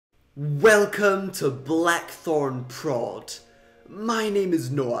Welcome to Blackthorn Prod. My name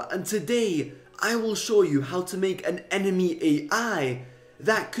is Noah and today I will show you how to make an enemy AI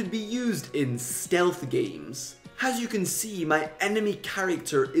that could be used in stealth games. As you can see, my enemy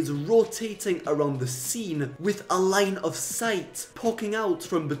character is rotating around the scene with a line of sight poking out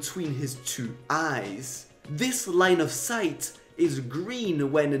from between his two eyes. This line of sight is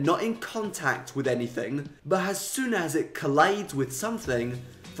green when not in contact with anything, but as soon as it collides with something,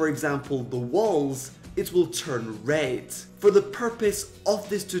 for example the walls, it will turn red. For the purpose of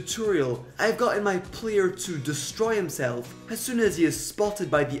this tutorial, I've gotten my player to destroy himself as soon as he is spotted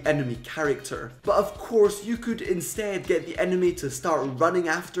by the enemy character. But of course you could instead get the enemy to start running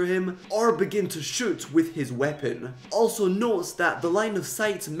after him or begin to shoot with his weapon. Also note that the line of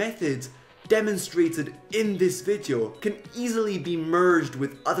sight method demonstrated in this video can easily be merged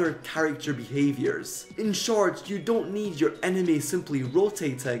with other character behaviors. In short, you don't need your enemy simply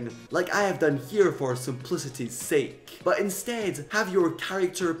rotating like I have done here for simplicity's sake, but instead have your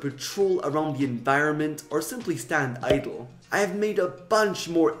character patrol around the environment or simply stand idle. I have made a bunch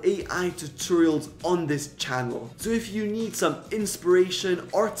more AI tutorials on this channel, so if you need some inspiration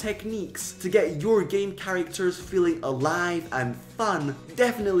or techniques to get your game characters feeling alive and fun,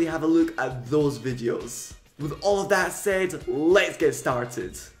 definitely have a look at those videos. With all of that said, let's get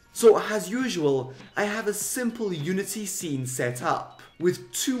started. So as usual, I have a simple Unity scene set up,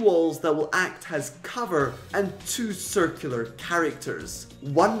 with two walls that will act as cover and two circular characters.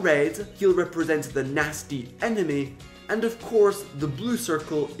 One red, he'll represent the nasty enemy, and of course, the blue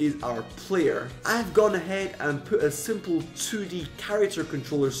circle is our player. I've gone ahead and put a simple 2D character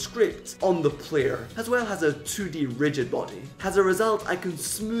controller script on the player, as well as a 2D rigid body. As a result, I can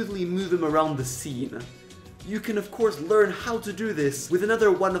smoothly move him around the scene. You can of course learn how to do this with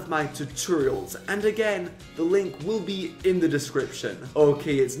another one of my tutorials, and again, the link will be in the description.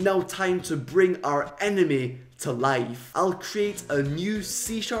 Okay, it's now time to bring our enemy to life. I'll create a new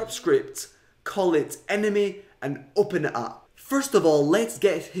C# script, call it enemy, and open it up. First of all, let's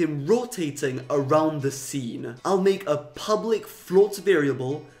get him rotating around the scene. I'll make a public float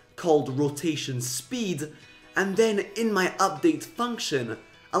variable called rotation speed, and then in my update function,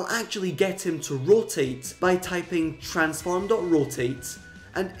 I'll actually get him to rotate by typing transform.rotate,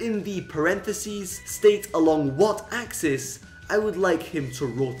 and in the parentheses, state along what axis I would like him to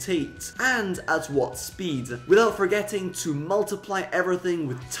rotate, and at what speed, without forgetting to multiply everything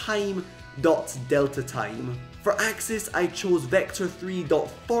with time.delta time. For axis, I chose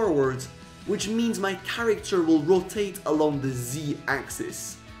vector3.forward, which means my character will rotate along the Z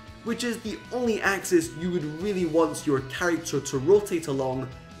axis, which is the only axis you would really want your character to rotate along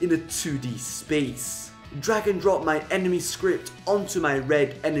in a 2D space. Drag and drop my enemy script onto my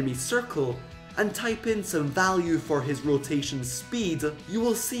red enemy circle and type in some value for his rotation speed. You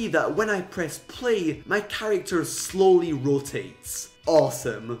will see that when I press play, my character slowly rotates.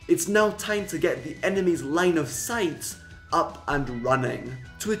 Awesome. It's now time to get the enemy's line of sight up and running.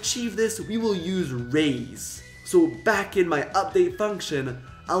 To achieve this, we will use rays. So back in my update function,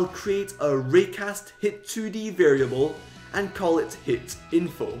 I'll create a raycast hit2d variable and call it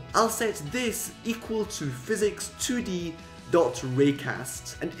hit_info. I'll set this equal to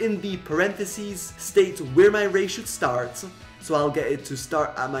physics2d.raycast, and in the parentheses state where my ray should start, so I'll get it to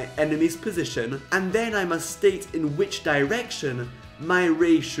start at my enemy's position, and then I must state in which direction my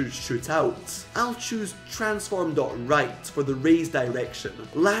ray should shoot out. I'll choose transform.right for the ray's direction.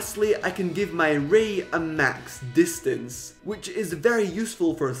 Lastly, I can give my ray a max distance, which is very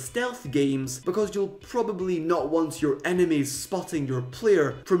useful for stealth games because you'll probably not want your enemies spotting your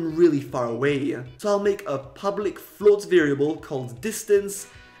player from really far away. So I'll make a public float variable called distance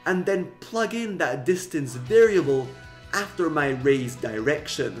and then plug in that distance variable after my ray's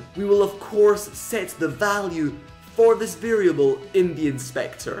direction. We will of course set the value for this variable in the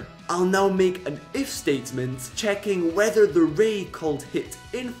inspector. I'll now make an if statement checking whether the ray called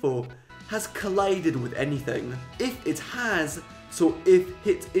hit_info has collided with anything. If it has, so if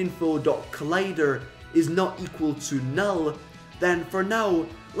hit_info.collider is not equal to null, then for now,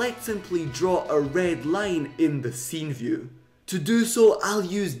 let's simply draw a red line in the scene view. To do so, I'll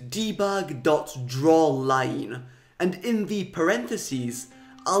use debug.drawLine, and in the parentheses,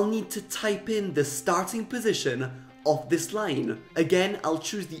 I'll need to type in the starting position of this line. Again, I'll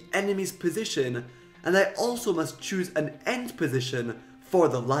choose the enemy's position, and I also must choose an end position for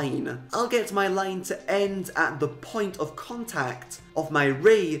the line. I'll get my line to end at the point of contact of my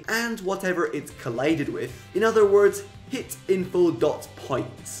ray and whatever it's collided with. In other words,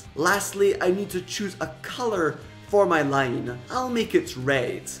 hit_info.point. Lastly, I need to choose a color for my line. I'll make it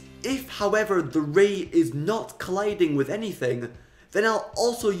red. If, however, the ray is not colliding with anything, Then I'll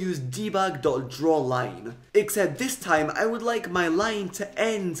also use debug.drawLine, except this time I would like my line to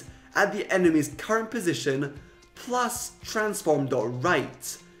end at the enemy's current position plus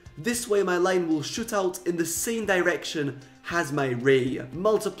transform.right. This way my line will shoot out in the same direction as my ray,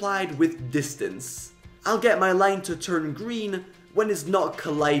 multiplied with distance. I'll get my line to turn green when it's not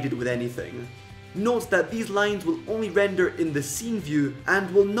collided with anything. Note that these lines will only render in the scene view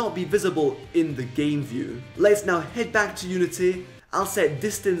and will not be visible in the game view. Let's now head back to Unity. I'll set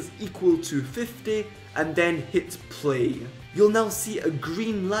distance equal to 50 and then hit play. You'll now see a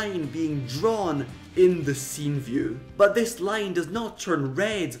green line being drawn in the scene view. But this line does not turn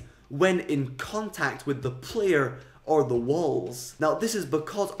red when in contact with the player or the walls. Now this is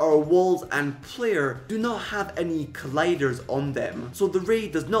because our walls and player do not have any colliders on them, so the ray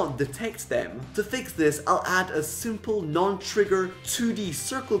does not detect them. To fix this, I'll add a simple non-trigger 2D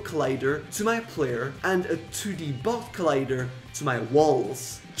circle collider to my player and a 2D box collider to my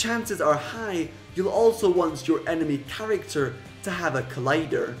walls. Chances are high you'll also want your enemy character to have a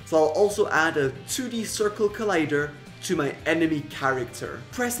collider, so I'll also add a 2D circle collider to my enemy character.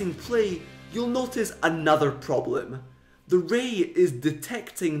 Pressing play, you'll notice another problem. The ray is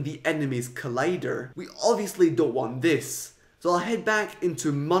detecting the enemy's collider. We obviously don't want this, so I'll head back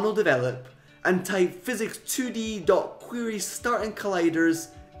into MonoDevelop and type physics2d.query starting colliders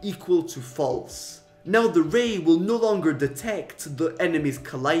equal to false. Now the ray will no longer detect the enemy's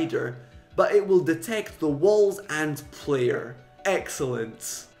collider, but it will detect the walls and player.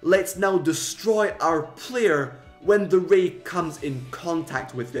 Excellent. Let's now destroy our player when the ray comes in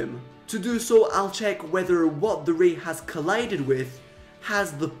contact with him. To do so, I'll check whether what the ray has collided with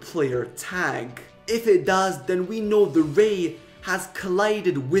has the player tag. If it does, then we know the ray has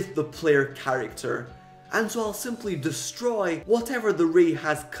collided with the player character, and so I'll simply destroy whatever the ray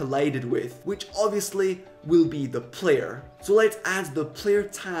has collided with, which obviously will be the player. So let's add the player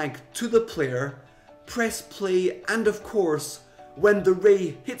tag to the player, press play, and of course, when the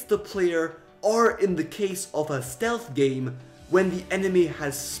ray hits the player, or in the case of a stealth game, when the enemy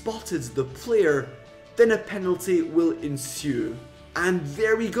has spotted the player, then a penalty will ensue. And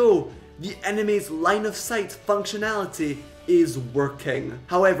there we go, the enemy's line of sight functionality is working.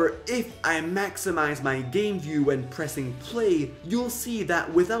 However, if I maximize my game view when pressing play, you'll see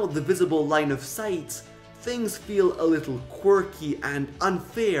that without the visible line of sight, things feel a little quirky and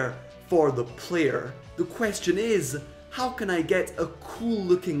unfair for the player. The question is, how can I get a cool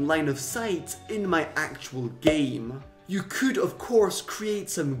looking line of sight in my actual game? You could of course create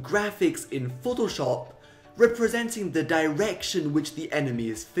some graphics in Photoshop representing the direction which the enemy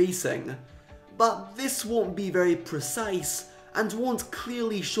is facing, but this won't be very precise and won't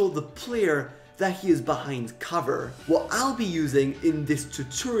clearly show the player that he is behind cover. What I'll be using in this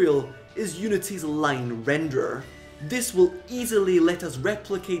tutorial is Unity's line renderer. This will easily let us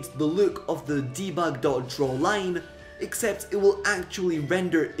replicate the look of the debug.drawLine, except it will actually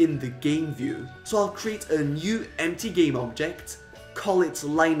render in the game view. So I'll create a new empty game object, call it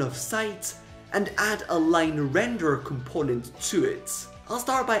line of sight, and add a line renderer component to it. I'll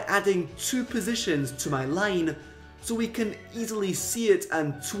start by adding 2 positions to my line so we can easily see it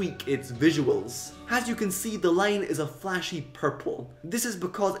and tweak its visuals. As you can see, the line is a flashy purple. This is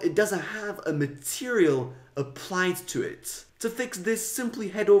because it doesn't have a material applied to it. To fix this, simply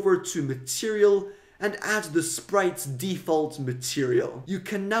head over to Material and add the sprite's default material. You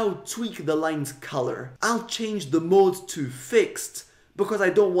can now tweak the line's color. I'll change the mode to fixed because I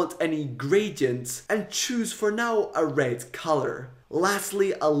don't want any gradient and choose for now a red color.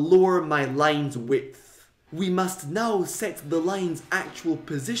 Lastly, I'll lower my line's width. We must now set the line's actual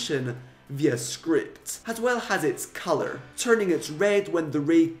position via script, as well as its color, turning it red when the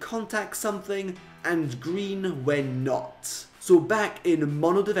ray contacts something and green when not. So back in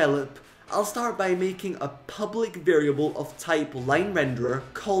MonoDevelop, I'll start by making a public variable of type lineRenderer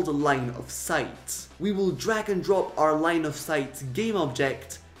called lineOfSight. We will drag and drop our lineOfSight game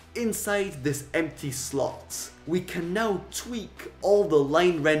object inside this empty slot. We can now tweak all the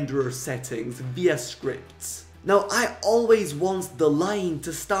lineRenderer settings via scripts. Now I always want the line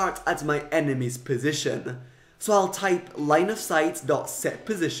to start at my enemy's position, so I'll type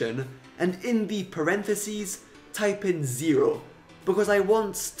lineOfSight.setPosition and in the parentheses type in 0. Because I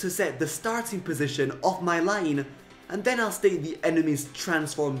want to set the starting position of my line, and then I'll state the enemy's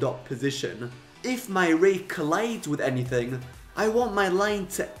transform.position. If my ray collides with anything, I want my line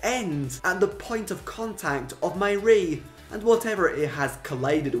to end at the point of contact of my ray and whatever it has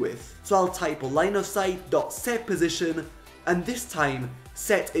collided with. So I'll type lineOfSight.setPosition and this time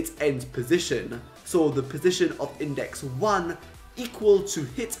set its end position. So the position of index 1 equal to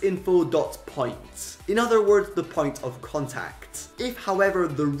hitinfo.point. In other words, the point of contact. If, however,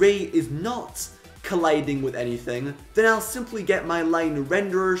 the ray is not colliding with anything, then I'll simply get my line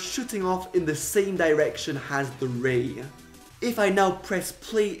renderer shooting off in the same direction as the ray. If I now press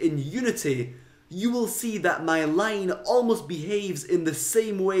play in Unity, you will see that my line almost behaves in the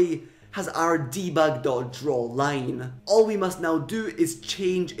same way as our debug.draw line. All we must now do is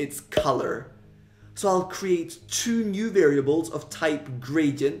change its color. So I'll create two new variables of type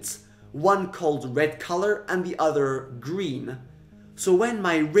gradient, one called red color and the other green. So when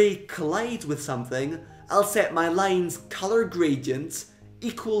my ray collides with something, I'll set my line's color gradient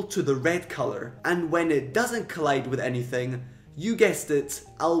equal to the red color. And when it doesn't collide with anything, you guessed it,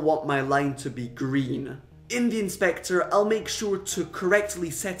 I'll want my line to be green. In the inspector, I'll make sure to correctly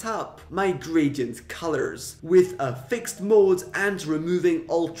set up my gradient colors with a fixed mode and removing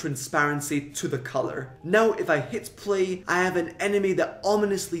all transparency to the color. Now if I hit play, I have an enemy that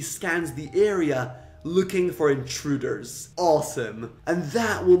ominously scans the area looking for intruders. Awesome. And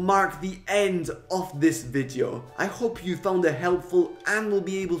that will mark the end of this video. I hope you found it helpful and will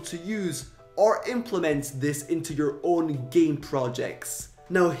be able to use or implement this into your own game projects.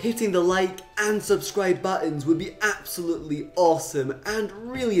 Now hitting the like and subscribe buttons would be absolutely awesome and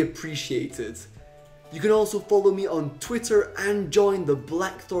really appreciated. You can also follow me on Twitter and join the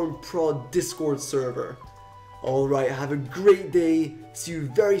Blackthorn Prod Discord server. Alright, have a great day, see you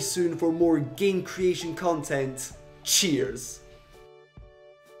very soon for more game creation content. Cheers!